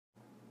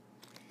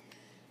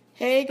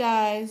Hey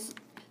guys,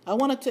 I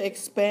wanted to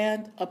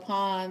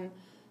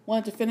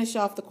wanted to finish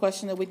off the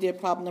question that we did,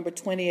 problem number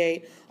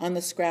 28 on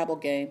the Scrabble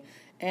game.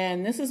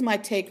 And this is my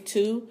take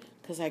two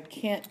because I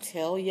can't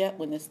tell yet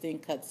when this thing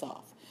cuts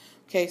off.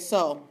 Okay,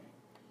 so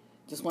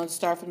just wanted to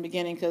start from the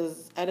beginning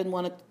because I didn't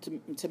want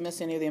it to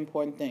miss any of the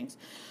important things.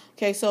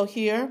 Okay, so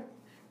here,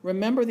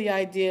 remember the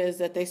idea is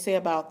that they say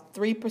about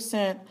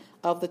 3%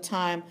 of the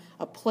time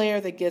a player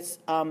that gets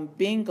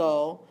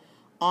bingo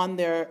on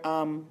their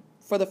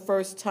for the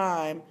first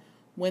time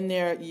when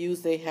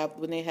they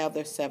have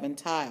their 7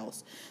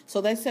 tiles. So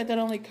they said that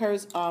only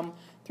occurs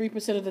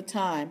 3% of the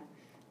time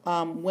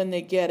when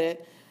they get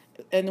it.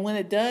 And when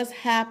it does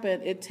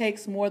happen, it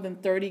takes more than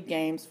 30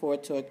 games for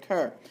it to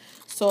occur.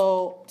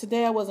 So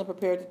today I wasn't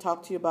prepared to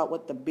talk to you about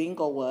what the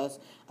bingo was.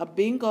 A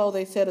bingo,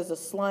 they said, is a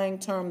slang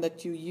term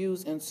that you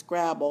use in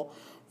Scrabble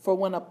for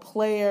when a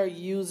player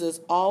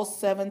uses all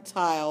 7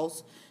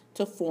 tiles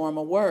to form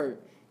a word.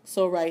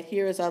 So right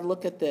here, as I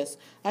look at this,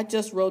 I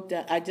just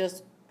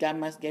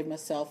gave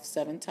myself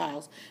 7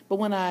 tiles. But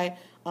when I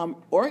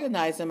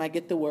organize them, I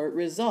get the word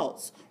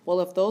results. Well,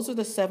 if those are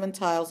the 7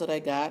 tiles that I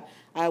got,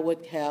 I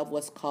would have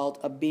what's called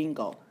a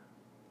bingo.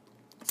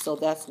 So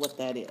that's what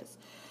that is.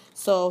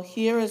 So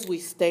here, as we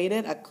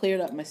stated, I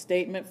cleared up my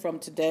statement from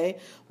today.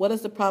 What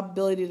is the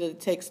probability that it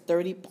takes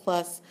 30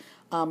 plus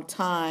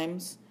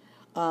times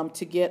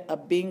to get a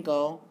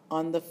bingo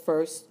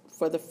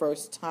for the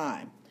first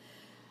time?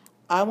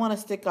 I want to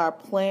stick our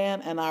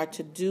plan and our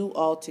to-do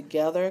all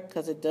together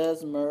because it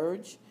does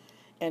merge.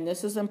 And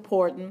this is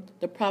important.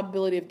 The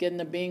probability of getting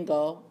a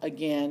bingo,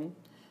 again,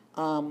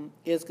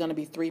 is going to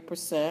be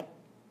 3%.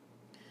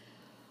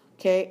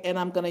 Okay, and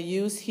I'm going to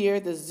use here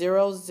the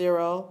 0,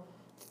 0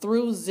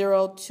 through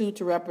 0, 2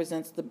 to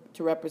represent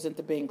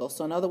the bingo.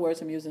 So in other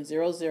words, I'm using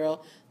 0, 0,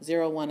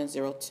 0, 1, and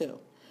 0, 2.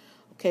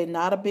 Okay,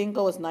 not a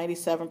bingo is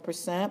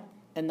 97%,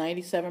 and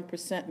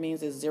 97%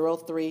 means it's 0,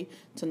 3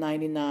 to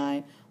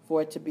 99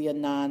 for it to be a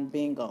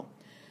non-bingo.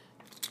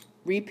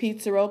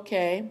 Repeats are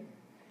okay.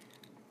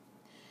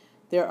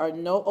 There are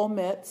no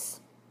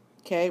omits.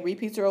 Okay,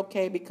 repeats are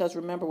okay because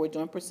remember we're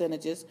doing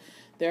percentages.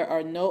 There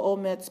are no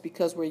omits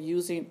because we're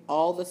using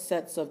all the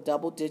sets of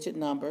double-digit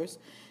numbers,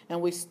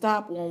 and we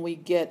stop when we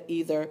get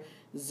either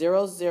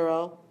 0,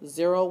 0,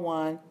 0,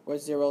 1, or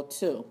 0,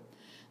 2.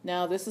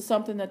 Now, this is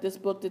something that this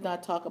book did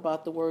not talk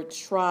about, the word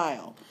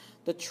trial.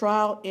 The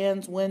trial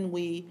ends when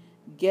we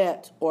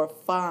get or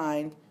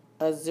find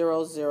a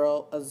 0,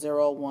 0, a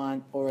 0,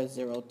 1, or a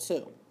 0,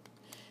 2.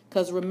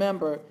 Because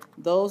remember,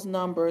 those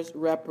numbers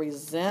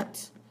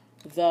represent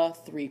the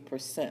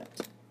 3%.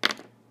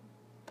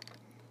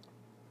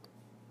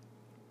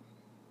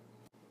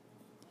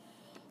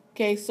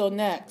 Okay, so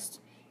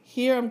next,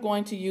 here I'm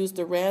going to use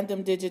the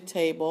random digit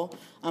table.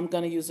 I'm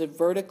going to use it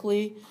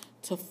vertically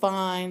to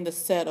find the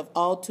set of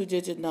all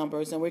 2-digit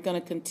numbers, and we're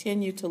going to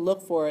continue to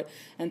look for it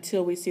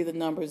until we see the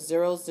numbers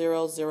 0,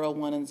 0, 0,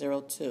 1, and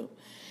 0, 2.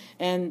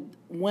 And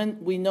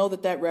when we know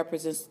that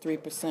represents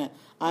 3%,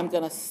 I'm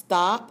going to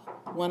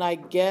stop when I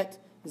get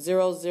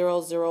 0,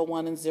 0, 0,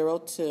 1, and 0,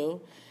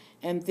 2,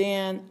 and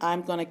then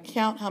I'm going to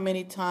count how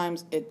many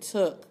times it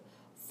took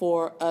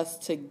for us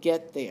to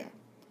get there.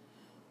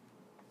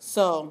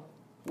 So,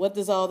 what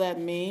does all that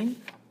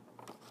mean?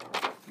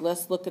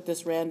 Let's look at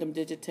this random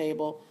digit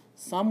table.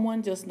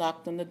 Someone just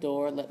knocked on the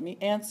door. Let me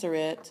answer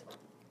it.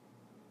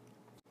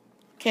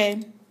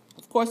 Okay,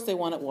 of course they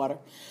wanted water.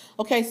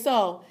 Okay,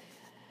 so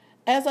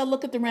as I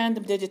look at the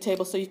random digit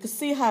table, so you can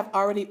see how I've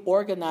already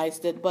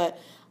organized it, but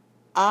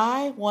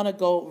I want to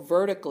go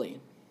vertically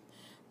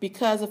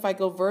because if I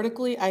go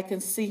vertically, I can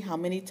see how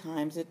many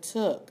times it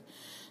took.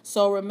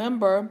 So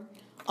remember,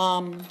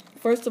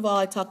 first of all,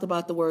 I talked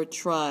about the word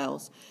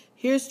trials.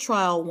 Here's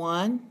trial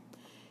 1,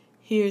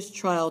 here's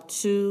trial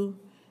 2,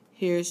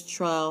 here's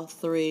trial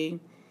 3,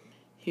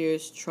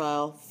 here's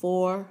trial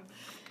 4,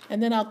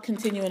 and then I'll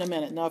continue in a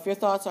minute. Now, if your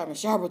thoughts are,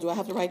 Ms. Yarbrough, do I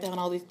have to write down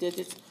all these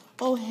digits?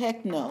 Oh,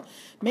 heck no.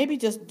 Maybe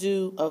just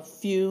do a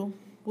few.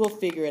 We'll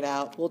figure it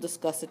out. We'll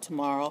discuss it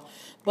tomorrow.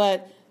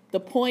 But the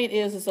point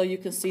is so you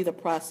can see the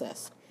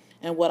process.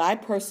 And what I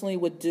personally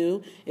would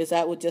do is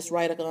I would just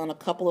write on a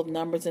couple of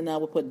numbers and I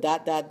would put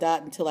dot, dot,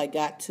 dot until I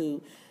got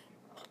to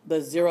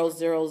the 0,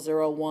 0,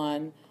 0,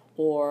 1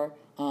 or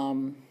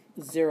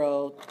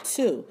 0,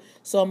 2.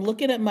 So I'm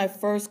looking at my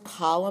first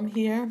column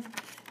here,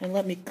 and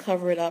let me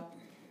cover it up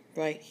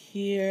right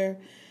here.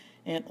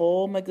 And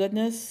oh my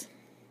goodness,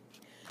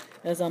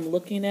 as I'm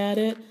looking at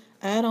it,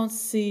 I don't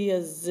see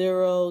a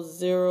 0,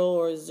 0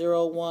 or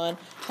 0, 1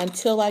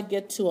 until I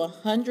get to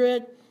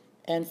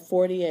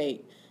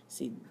 148.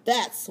 See,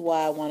 that's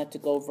why I wanted to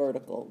go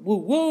vertical. Woo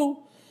woo.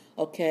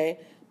 Okay,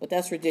 but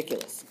that's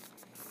ridiculous.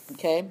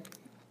 Okay.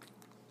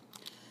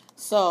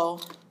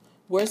 So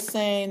we're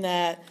saying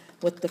that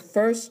with the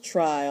first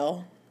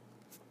trial,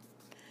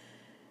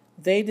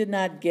 they did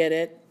not get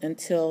it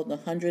until the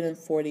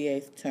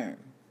 148th turn.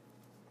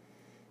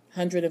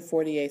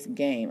 148th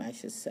game, I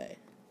should say.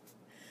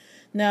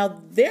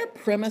 Now, their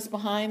premise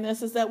behind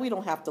this is that we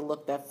don't have to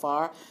look that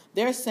far.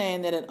 They're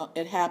saying that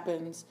it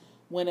happens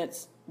when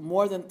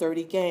more than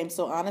 30 games.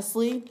 So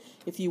honestly,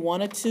 if you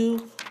wanted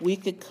to, we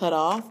could cut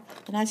off,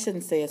 and I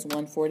shouldn't say it's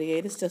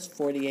 148, it's just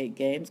 48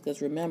 games,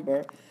 because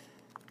remember,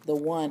 the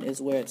 1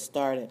 is where it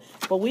started.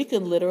 But we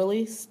can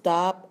literally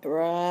stop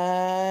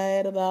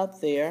right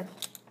about there.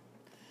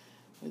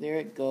 There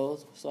it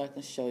goes, so I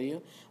can show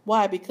you.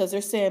 Why? Because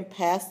they're saying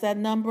past that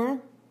number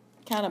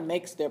kind of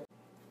makes their...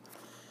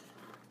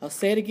 I'll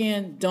say it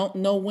again, don't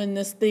know when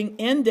this thing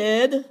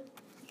ended.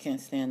 Can't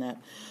stand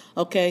that.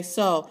 Okay,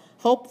 so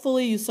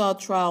hopefully you saw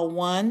trial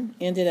 1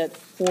 ended at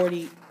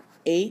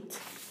 48.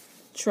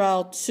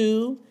 Trial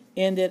 2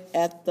 ended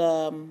at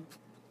the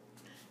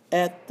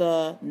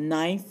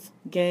 9th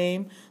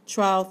game.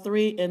 Trial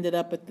 3 ended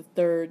up at the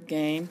 3rd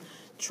game.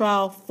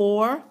 Trial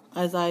 4,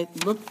 as I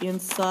look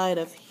inside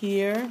of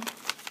here,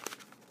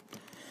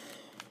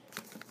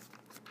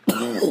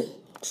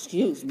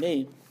 excuse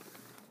me,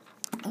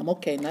 I'm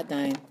okay, not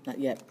dying, not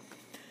yet.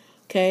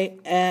 Okay,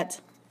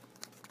 as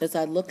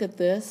I look at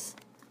this,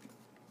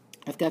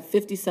 I've got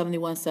 50,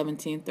 71,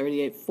 17,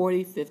 38,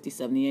 40, 50,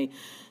 78,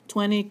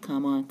 20,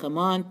 come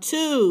on,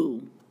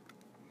 2.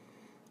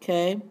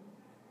 Okay,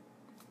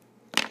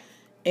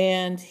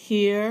 and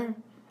here,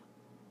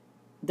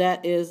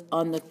 that is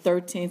on the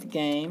 13th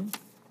game.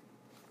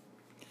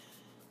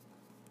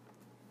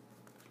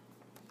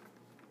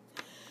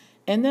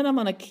 And then I'm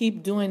going to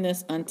keep doing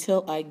this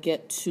until I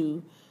get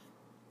to...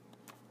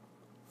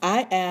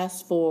 I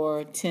asked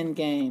for 10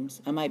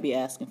 games. I might be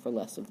asking for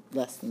less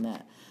than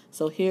that.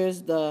 So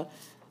here's the,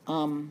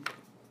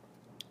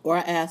 or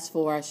I asked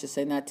for, I should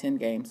say not 10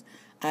 games.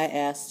 I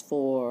asked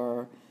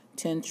for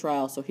 10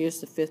 trials. So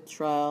here's the 5th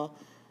trial,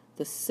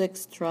 the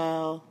 6th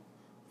trial,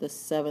 the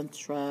 7th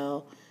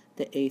trial,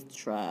 the 8th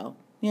trial.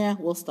 Yeah,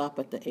 we'll stop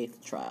at the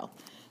 8th trial.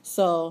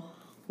 So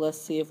let's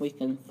see if we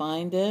can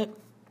find it.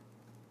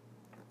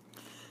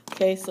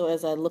 Okay, so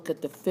as I look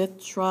at the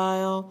 5th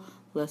trial,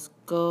 let's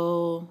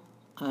go.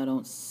 I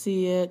don't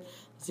see it.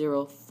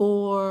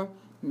 04.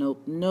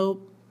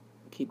 Nope.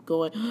 Keep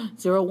going.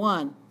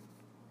 01.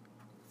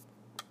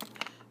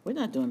 We're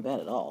not doing bad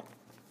at all.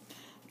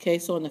 Okay,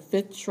 so in the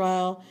 5th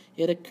trial,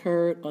 it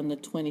occurred on the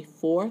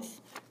 24th.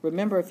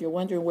 Remember, if you're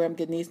wondering where I'm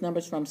getting these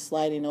numbers from,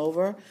 sliding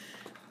over.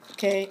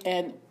 Okay,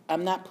 and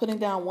I'm not putting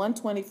down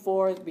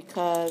 124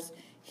 because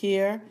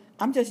here,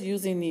 I'm just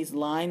using these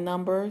line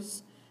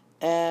numbers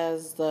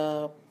as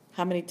the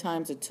how many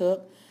times it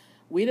took.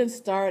 We didn't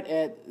start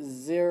at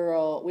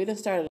 0. We didn't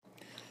start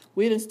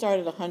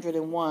at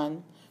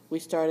 101. We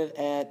started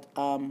at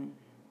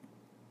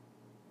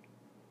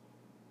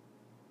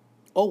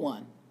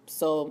 01.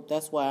 So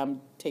that's why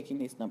I'm taking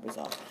these numbers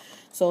off.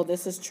 So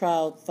this is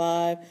trial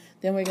 5.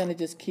 Then we're going to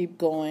just keep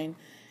going,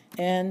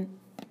 and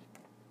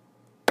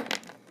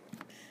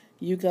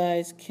you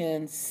guys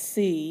can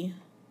see.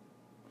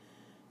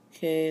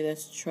 Okay,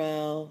 that's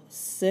trial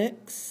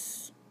 6.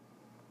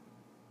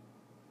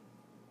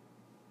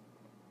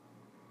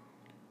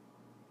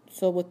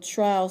 So with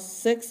trial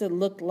 6, it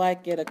looked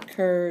like it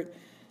occurred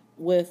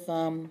with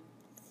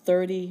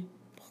 30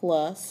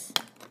 plus,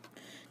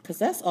 because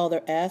that's all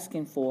they're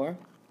asking for.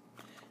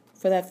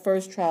 For that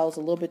first trial, it's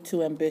a little bit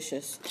too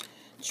ambitious.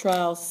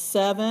 Trial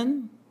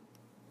 7,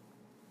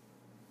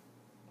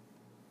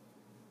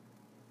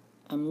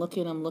 I'm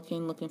looking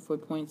for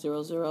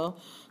 0.00.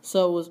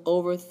 So it was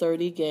over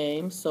 30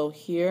 games. So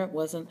here it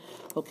wasn't,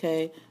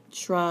 okay.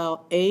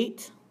 Trial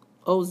 8,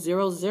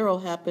 0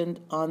 happened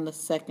on the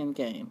 2nd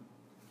game.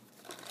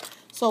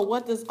 So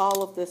what does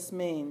all of this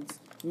mean?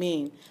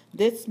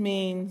 This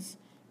means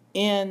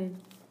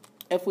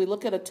if we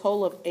look at a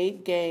total of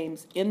 8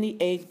 games, in the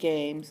 8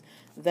 games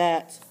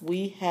that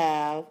we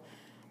have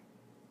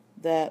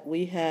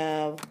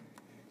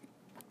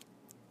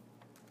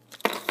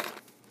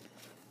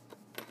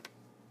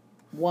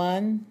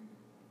 1,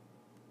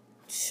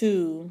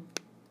 2,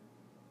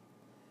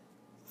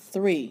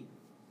 3.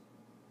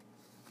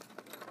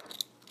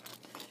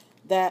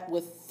 That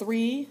with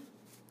 3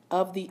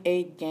 of the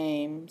 8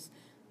 games,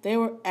 they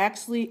were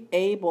actually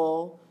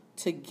able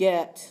to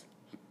get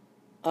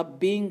a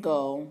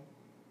bingo.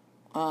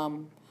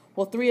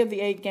 Well, 3 of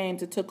the 8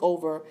 games, it took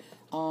over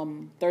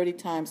 30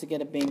 times to get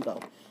a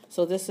bingo.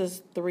 So this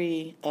is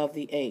 3 of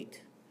the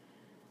 8.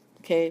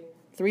 Okay,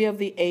 3 of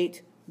the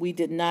 8, we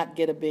did not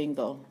get a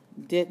bingo.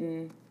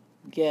 Didn't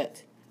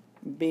get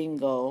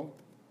bingo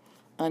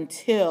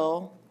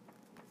until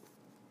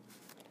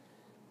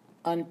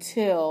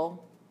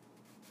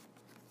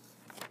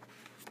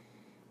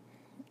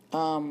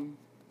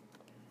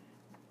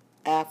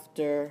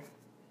after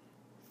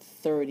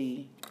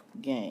 30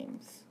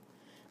 games.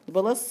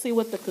 But let's see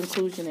what the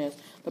conclusion is.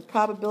 The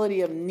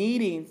probability of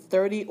needing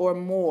 30 or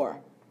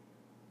more.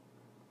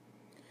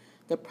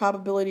 The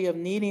probability of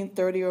needing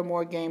 30 or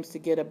more games to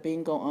get a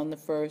bingo on the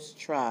first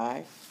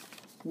try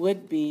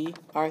would be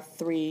our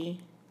 3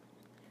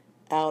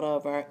 out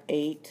of our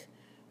 8,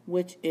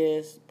 which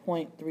is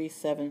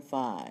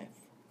 0.375.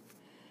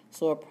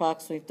 So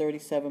approximately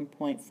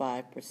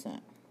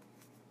 37.5%.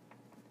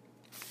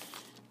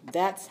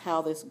 That's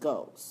how this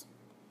goes.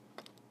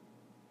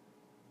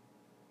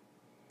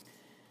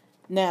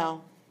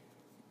 Now,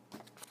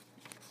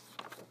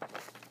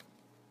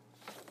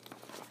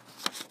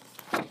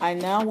 I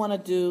now want to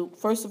do,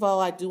 first of all,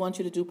 I do want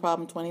you to do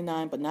problem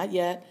 29, but not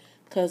yet,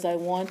 because I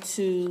want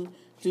to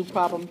do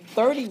problem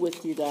 30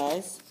 with you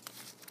guys.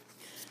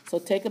 So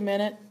take a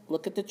minute,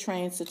 look at the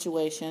train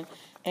situation,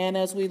 and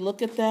as we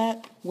look at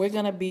that, we're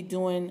going to be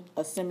doing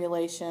a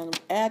simulation,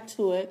 add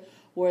to it,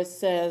 where it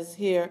says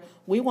here,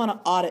 we want to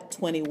audit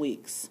 20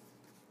 weeks.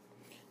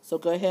 So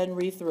go ahead and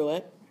read through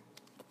it.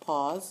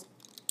 Pause.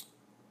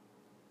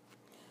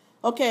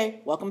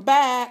 Okay, welcome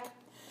back.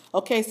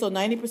 Okay, so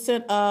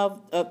 90%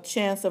 of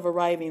chance of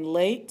arriving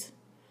late.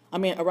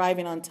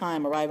 Arriving on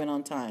time,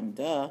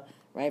 duh.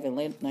 Arriving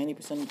late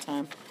 90% of the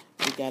time.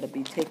 We got to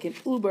be taking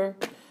Uber.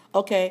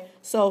 Okay,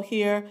 so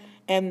here,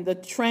 and the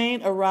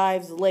train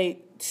arrives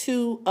late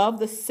 2 of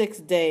the 6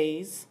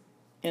 days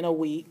in a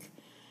week.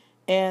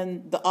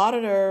 And the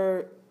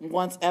auditor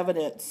wants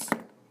evidence.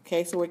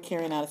 Okay, so we're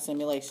carrying out a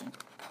simulation.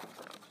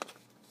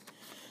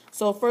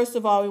 So first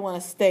of all, we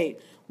want to state,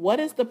 what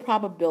is the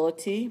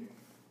probability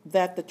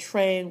that the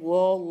train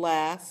will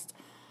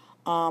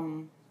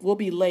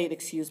be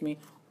late,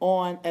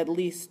 on at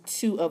least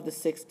 2 of the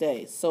 6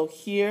 days. So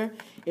here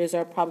is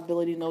our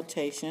probability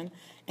notation.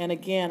 And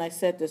again, I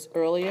said this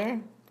earlier,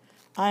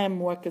 I am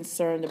more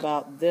concerned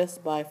about this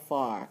by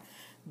far.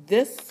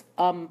 This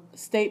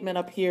statement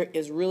up here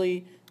is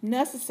really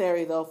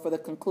necessary, though, for the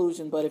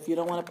conclusion, but if you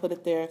don't want to put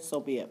it there, so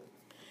be it.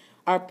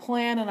 Our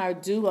plan and our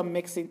do are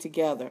mixing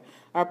together.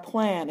 Our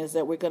plan is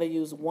that we're going to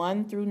use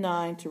 1 through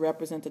 9 to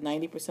represent the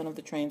 90% of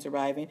the trains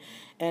arriving,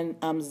 and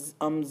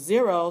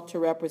 0 to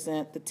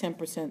represent the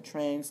 10%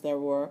 trains that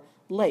were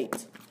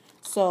late.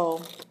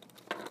 So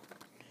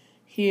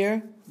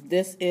here,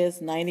 this is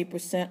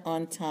 90%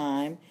 on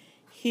time.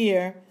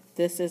 Here,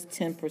 this is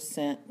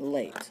 10%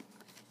 late.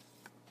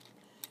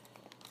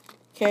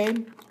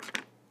 Okay.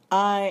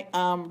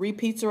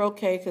 Repeats are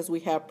okay because we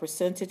have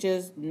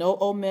percentages, no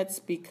omits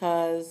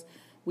because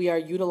we are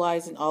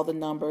utilizing all the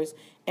numbers,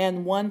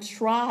 and 1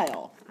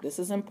 trial. This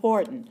is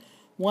important.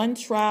 1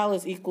 trial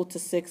is equal to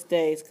 6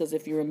 days because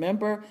if you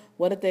remember,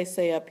 what did they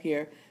say up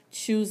here?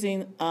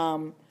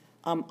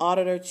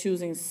 Auditor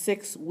choosing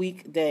 6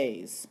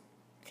 weekdays.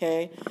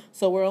 Okay,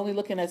 so we're only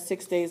looking at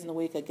 6 days in a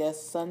week. I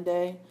guess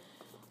Sunday,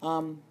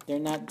 they're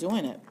not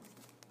doing it.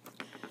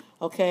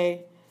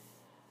 Okay.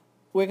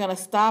 We're going to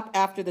stop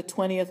after the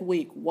 20th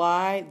week.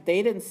 Why?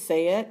 They didn't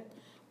say it,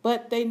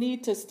 but they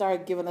need to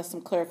start giving us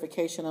some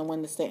clarification on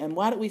when to stay. And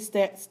why did we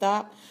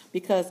stop?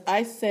 Because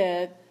I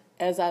said,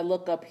 as I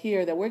look up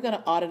here, that we're going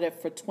to audit it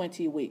for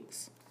 20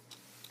 weeks.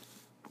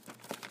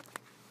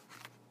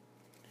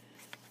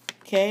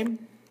 Okay?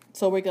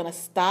 So we're going to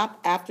stop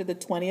after the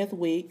 20th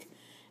week,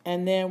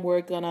 and then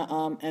we're going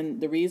to, and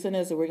the reason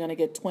is that we're going to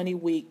get 20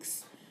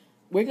 weeks.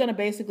 We're going to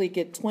basically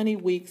get 20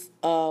 weeks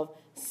of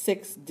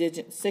 6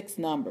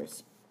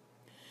 numbers.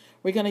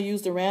 We're going to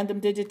use the random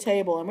digit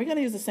table, and we're going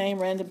to use the same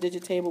random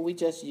digit table we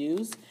just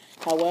used.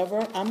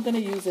 However, I'm going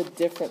to use it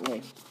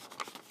differently.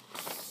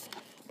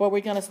 But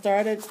we're going to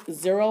start at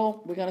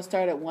 0. We're going to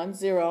start at 1,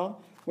 0.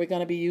 We're going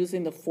to be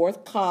using the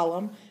 4th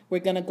column. We're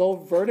going to go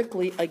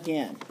vertically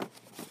again.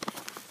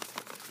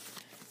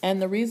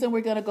 And the reason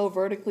we're going to go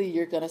vertically,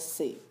 you're going to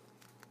see.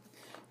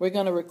 We're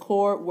going to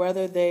record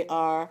whether they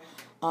are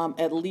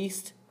at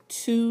least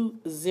 2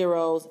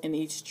 zeros in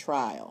each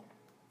trial.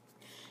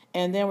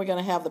 And then we're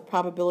going to have the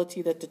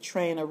probability that the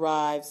train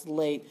arrives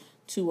late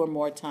 2 or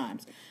more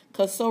times.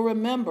 So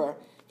remember,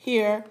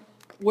 here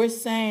we're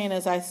saying,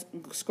 as I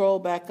scroll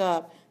back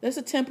up, there's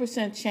a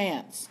 10%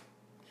 chance.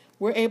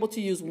 We're able to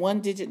use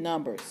 1-digit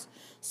numbers.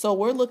 So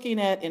we're looking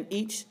at in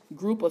each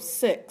group of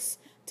 6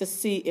 to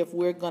see if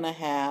we're going to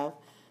have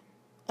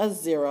a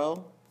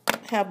 0,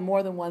 have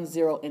more than 1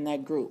 0 in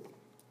that group.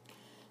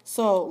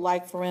 So,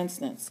 like for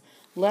instance,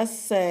 let's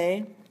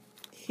say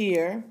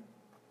here,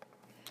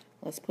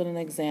 let's put an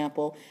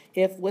example.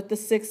 If with the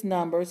 6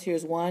 numbers,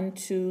 here's 1,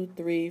 2,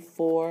 3,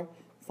 4,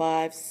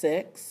 5,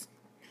 6.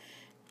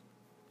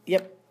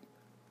 Yep,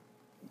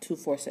 2,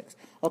 4, 6.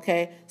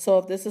 Okay, so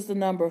if this is the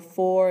number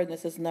 4 and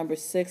this is number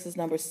 6, this is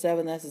number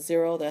 7, that's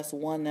 0, that's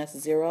 1, that's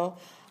 0.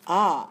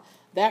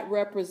 That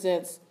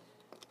represents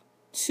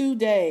 2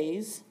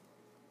 days,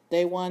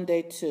 day 1,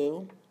 day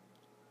 2,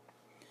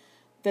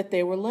 that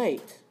they were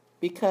late.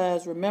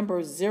 Because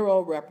remember,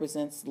 0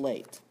 represents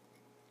late.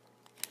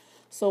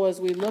 So as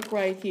we look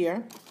right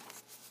here,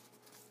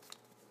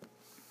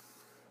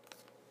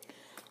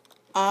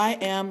 I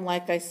am,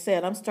 like I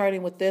said, I'm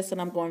starting with this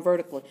and I'm going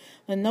vertically.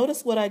 And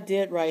notice what I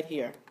did right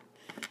here.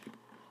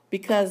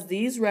 Because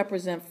these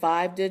represent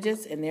 5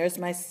 digits and there's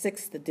my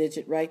 6th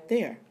digit right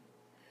there.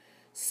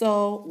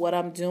 So what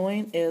I'm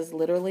doing is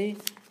literally,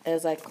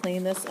 as I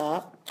clean this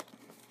up,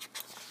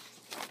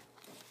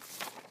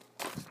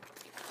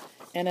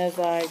 and as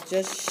I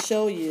just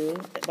show you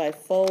by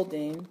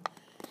folding,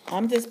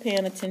 I'm just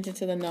paying attention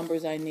to the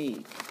numbers I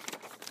need.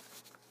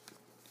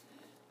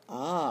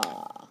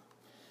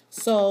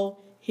 So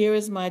here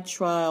is my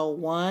trial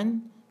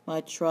 1, my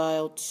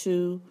trial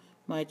 2,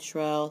 my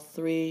trial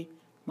 3,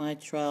 my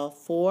trial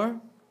 4.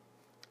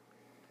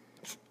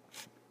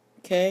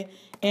 Okay,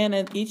 And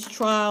in each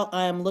trial,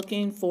 I am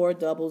looking for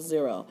double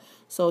zero.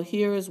 So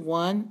here is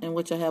one in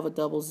which I have a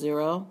double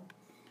zero.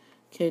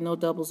 Okay, no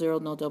double zero,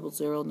 no double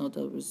zero, no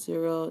double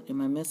zero. Am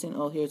I missing?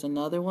 Oh, here's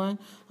another one.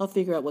 I'll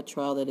figure out what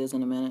trial that is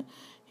in a minute.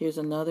 Here's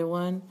another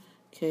one.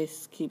 Okay,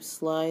 keep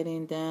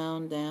sliding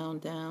down, down,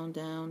 down,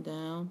 down,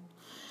 down.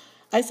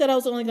 I said I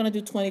was only going to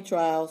do 20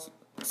 trials,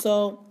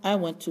 so I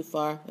went too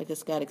far. I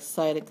just got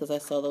excited because I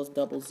saw those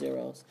double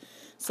zeros.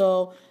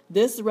 So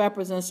this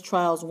represents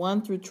trials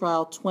 1 through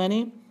trial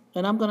 20,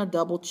 and I'm going to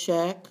double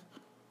check.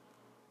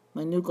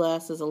 My new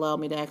glasses allow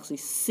me to actually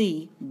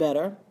see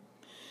better.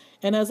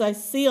 And as I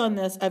see on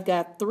this, I've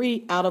got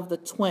 3 out of the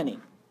 20.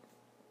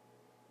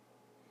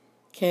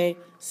 Okay,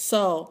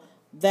 so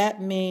that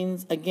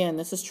means, again,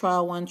 this is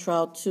trial 1,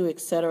 trial 2,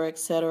 etc.,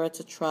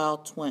 to trial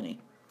 20.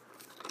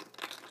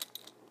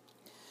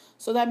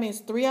 So that means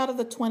 3 out of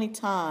the 20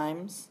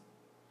 times,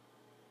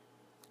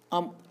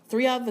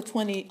 3 out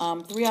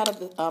of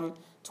the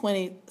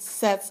 20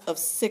 sets of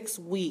 6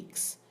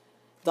 weeks,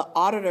 the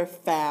auditor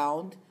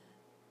found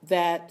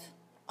that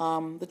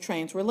the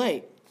trains were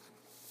late.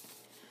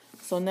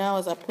 So now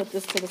as I put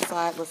this to the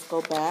side, let's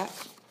go back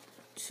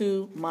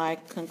to my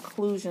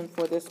conclusion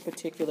for this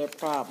particular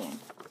problem.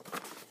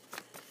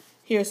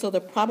 Here, so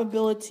the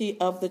probability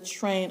of the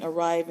train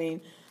arriving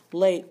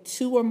late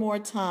 2 or more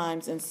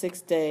times in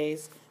 6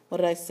 days, what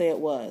did I say it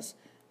was?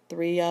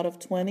 3 out of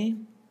 20?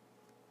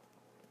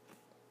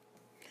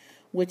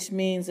 Which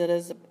means that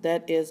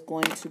is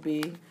going to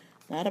be,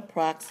 not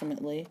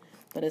approximately,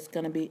 but it's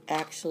going to be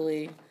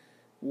actually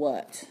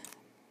what?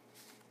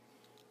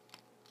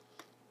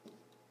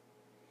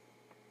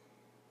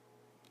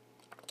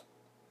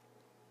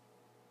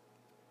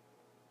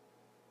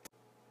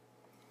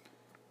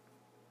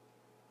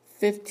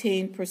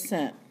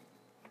 %.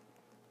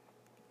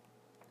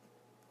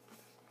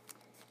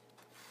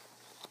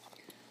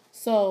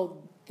 So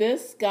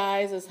this,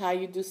 guys, is how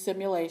you do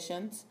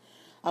simulations.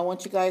 I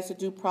want you guys to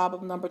do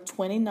problem number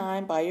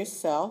 29 by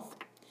yourself.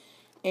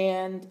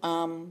 And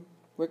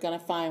we're going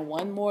to find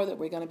one more that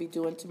we're going to be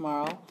doing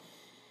tomorrow.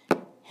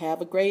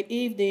 Have a great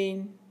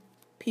evening.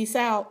 Peace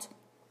out.